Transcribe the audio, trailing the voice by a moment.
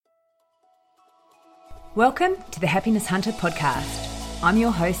Welcome to the Happiness Hunter podcast. I'm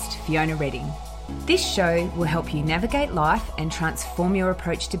your host, Fiona Redding. This show will help you navigate life and transform your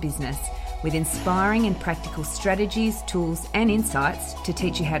approach to business with inspiring and practical strategies, tools, and insights to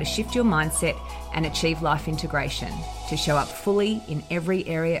teach you how to shift your mindset and achieve life integration to show up fully in every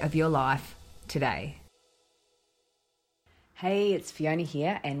area of your life today. Hey, it's Fiona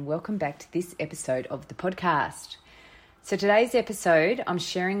here, and welcome back to this episode of the podcast. So today's episode, I'm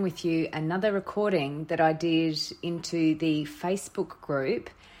sharing with you another recording that I did into the Facebook group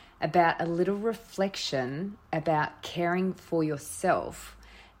about a little reflection about caring for yourself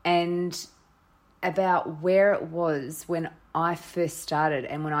and about where it was when I first started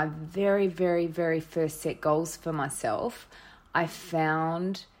and when I very first set goals for myself. I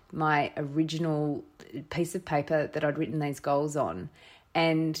found my original piece of paper that I'd written these goals on,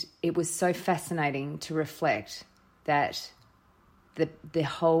 and it was so fascinating to reflect that the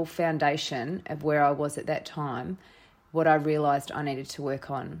whole foundation of where I was at that time, what I realised I needed to work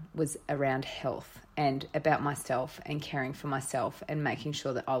on was around health and about myself and caring for myself and making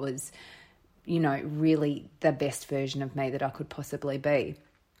sure that I was, really the best version of me that I could possibly be.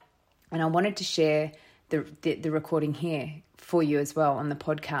 And I wanted to share the recording here for you as well on the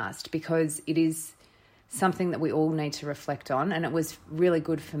podcast, because it is something that we all need to reflect on. And it was really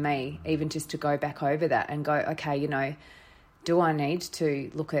good for me even just to go back over that and go, okay, do I need to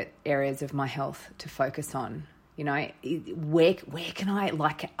look at areas of my health to focus on? Where can I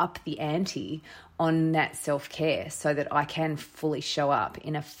up the ante on that self-care so that I can fully show up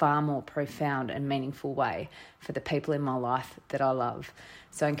in a far more profound and meaningful way for the people in my life that I love.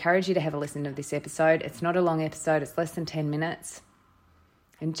 So I encourage you to have a listen to this episode. It's not a long episode. It's less than 10 minutes.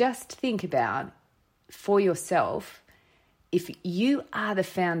 And just think about, for yourself, if you are the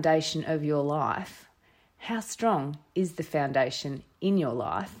foundation of your life, how strong is the foundation in your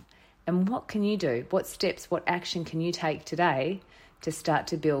life? And what can you do? What steps, what action can you take today to start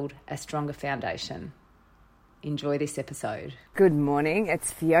to build a stronger foundation? Enjoy this episode. Good morning,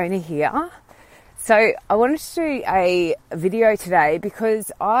 it's Fiona here. So I wanted to do a video today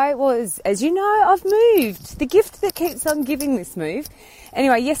because as you know, I've moved. The gift that keeps on giving, this move.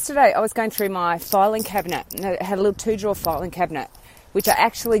 Anyway, yesterday I was going through my filing cabinet, and I had a little 2-drawer filing cabinet, which I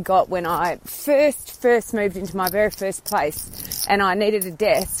actually got when I first moved into my very first place, and I needed a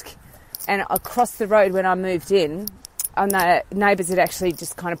desk. And across the road when I moved in, the neighbours had actually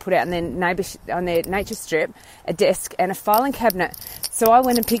just kind of put out on their nature strip a desk and a filing cabinet. So I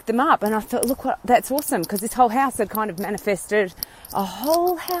went and picked them up, and I thought, look, that's awesome, because this whole house had kind of manifested a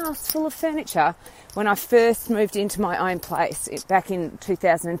whole house full of furniture when I first moved into my own place back in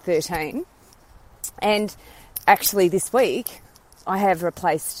 2013. And actually this week I have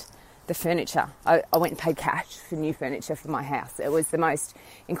replaced the furniture. I went and paid cash for new furniture for my house. It was the most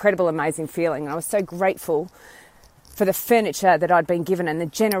incredible, amazing feeling. I was so grateful for the furniture that I'd been given and the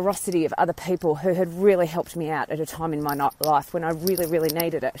generosity of other people who had really helped me out at a time in my life when I really, really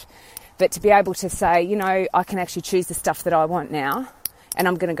needed it. But to be able to say, I can actually choose the stuff that I want now, and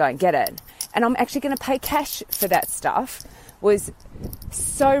I'm going to go and get it, and I'm actually going to pay cash for that stuff, was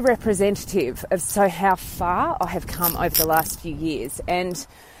so representative of how far I have come over the last few years. And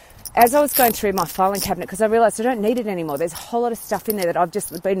as I was going through my filing cabinet, because I realised I don't need it anymore, there's a whole lot of stuff in there that I've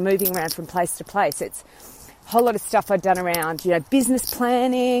just been moving around from place to place. It's a whole lot of stuff I'd done around, business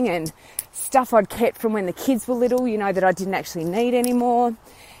planning and stuff I'd kept from when the kids were little, that I didn't actually need anymore.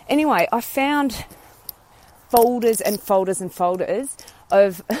 Anyway, I found folders and folders and folders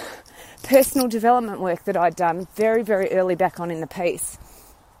of personal development work that I'd done very, very early back on in the piece.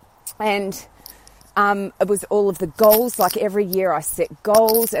 And it was all of the goals. Like every year I set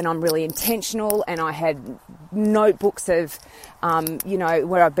goals, and I'm really intentional, and I had notebooks of,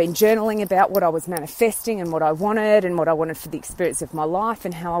 where I've been journaling about what I was manifesting and what I wanted for the experience of my life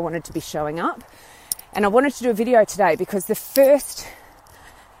and how I wanted to be showing up. And I wanted to do a video today because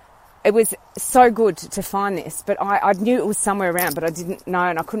it was so good to find this, but I knew it was somewhere around, but I didn't know,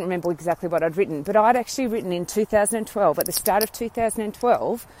 and I couldn't remember exactly what I'd written. But I'd actually written in 2012, at the start of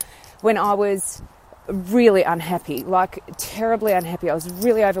 2012, when I was really unhappy, like terribly unhappy. I was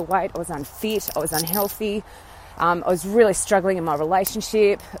really overweight, I was unfit, I was unhealthy, I was really struggling in my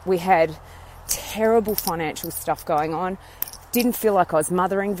relationship. We had terrible financial stuff going on. Didn't feel like I was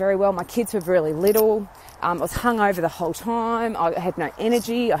mothering very well. My kids were really little. I was hungover the whole time. I had no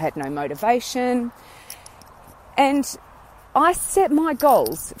energy. I had no motivation. And I set my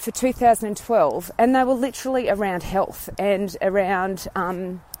goals for 2012, and they were literally around health and around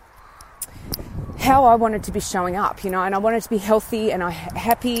how I wanted to be showing up, and I wanted to be healthy and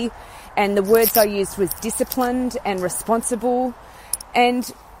happy, and the words I used was disciplined and responsible. And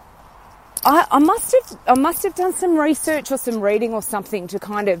I must have done some research or some reading or something to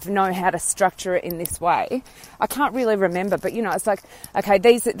kind of know how to structure it in this way. I can't really remember, but it's like, okay,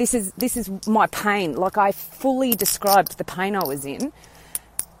 this is my pain. Like, I fully described the pain I was in.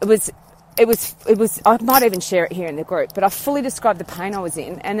 It was, I might even share it here in the group, but I fully described the pain I was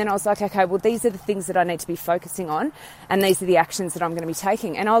in. And then I was like, okay, well, these are the things that I need to be focusing on. And these are the actions that I'm going to be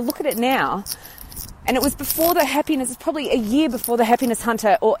taking. And I look at it now, and it was before the happiness, it's probably a year before the Happiness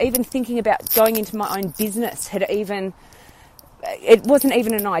Hunter, or even thinking about going into my own business it wasn't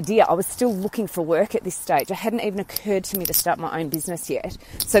even an idea. I was still looking for work at this stage. It hadn't even occurred to me to start my own business yet.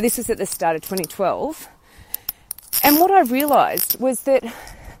 So this was at the start of 2012. And what I realised was that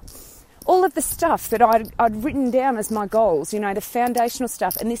all of the stuff that I'd written down as my goals, the foundational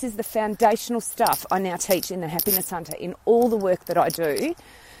stuff, and this is the foundational stuff I now teach in the Happiness Hunter, in all the work that I do,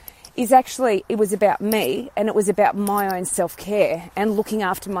 is actually, it was about me, and it was about my own self-care and looking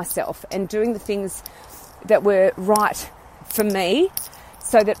after myself and doing the things that were right for me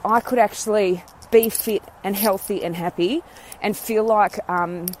so that I could actually be fit and healthy and happy and feel like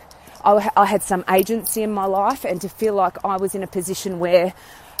I had some agency in my life, and to feel like I was in a position where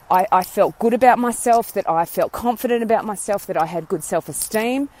I felt good about myself, that I felt confident about myself, that I had good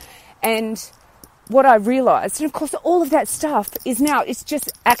self-esteem. And what I realised, and of course all of that stuff it's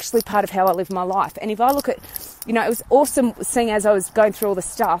just actually part of how I live my life. And if I look at, it was awesome seeing, as I was going through all the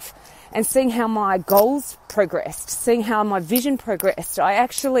stuff and seeing how my goals progressed, seeing how my vision progressed. I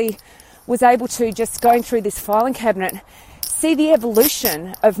actually was able to, just going through this filing cabinet, see the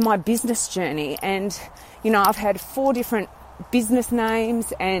evolution of my business journey. And, I've had 4 different business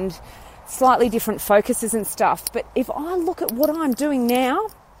names and slightly different focuses and stuff. But if I look at what I'm doing now,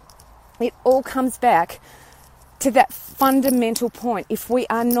 it all comes back to that fundamental point. If we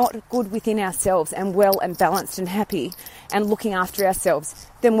are not good within ourselves and well and balanced and happy and looking after ourselves,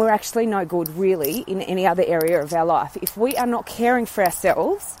 then we're actually no good really in any other area of our life. If we are not caring for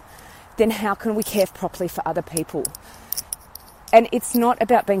ourselves, then how can we care properly for other people? And it's not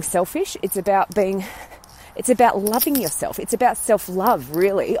about being selfish. It's about loving yourself. It's about self-love,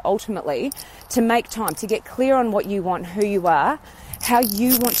 really, ultimately, to make time, to get clear on what you want, who you are, how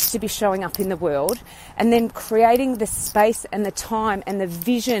you want to be showing up in the world, and then creating the space and the time and the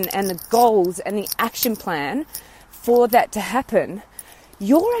vision and the goals and the action plan for that to happen.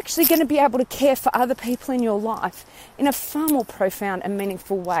 You're actually going to be able to care for other people in your life in a far more profound and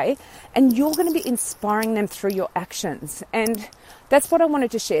meaningful way, and you're going to be inspiring them through your actions. And that's what I wanted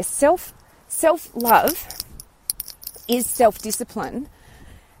to share. Self-love is self-discipline,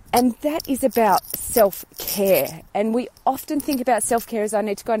 and that is about self-care. And we often think about self-care as I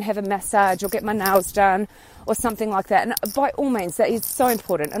need to go and have a massage or get my nails done or something like that. And by all means, that is so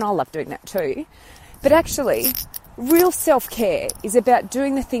important, and I love doing that too. But actually, real self-care is about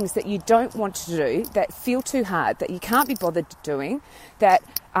doing the things that you don't want to do, that feel too hard, that you can't be bothered doing, that,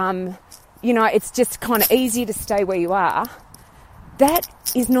 it's just kind of easier to stay where you are. That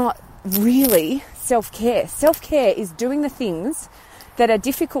is not really self-care. Self-care is doing the things that are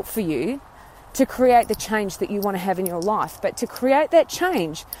difficult for you to create the change that you want to have in your life. But to create that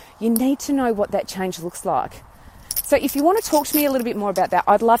change, you need to know what that change looks like. So if you want to talk to me a little bit more about that,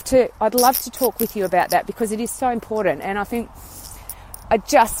 I'd love to talk with you about that, because it is so important. And I think I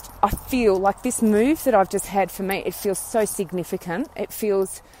feel like this move that I've just had, for me, it feels so significant.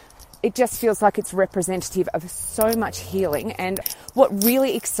 It just feels like it's representative of so much healing. And what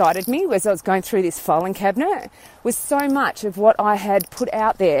really excited me was, I was going through this filing cabinet, was so much of what I had put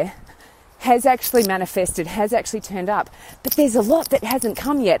out there has actually manifested, has actually turned up. But there's a lot that hasn't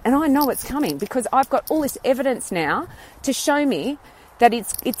come yet, and I know it's coming because I've got all this evidence now to show me that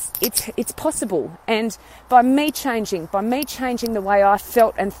it's possible. And by me changing the way I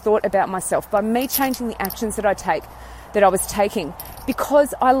felt and thought about myself, by me changing the actions that I was taking,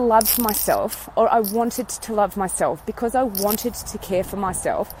 because I loved myself, or I wanted to love myself, because I wanted to care for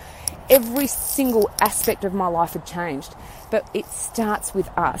myself, every single aspect of my life had changed. But it starts with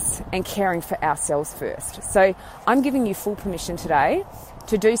us and caring for ourselves first. So I'm giving you full permission today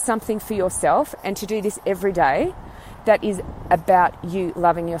to do something for yourself, and to do this every day, that is about you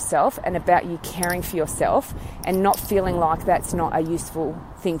loving yourself and about you caring for yourself, and not feeling like that's not a useful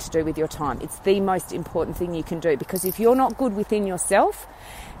thing to do with your time. It's the most important thing you can do, because if you're not good within yourself,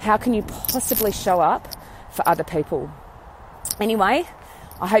 how can you possibly show up for other people? Anyway,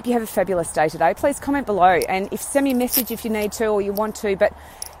 I hope you have a fabulous day today. Please comment below, and send me a message if you need to or you want to. But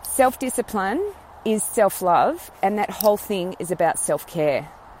self-discipline is self-love, and that whole thing is about self-care.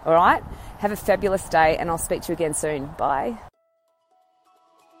 All right? Have a fabulous day, and I'll speak to you again soon. Bye.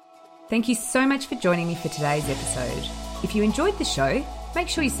 Thank you so much for joining me for today's episode. If you enjoyed the show, Make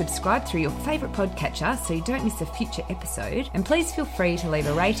sure you subscribe through your favourite podcatcher so you don't miss a future episode, and please feel free to leave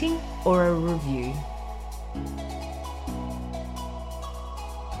a rating or a review.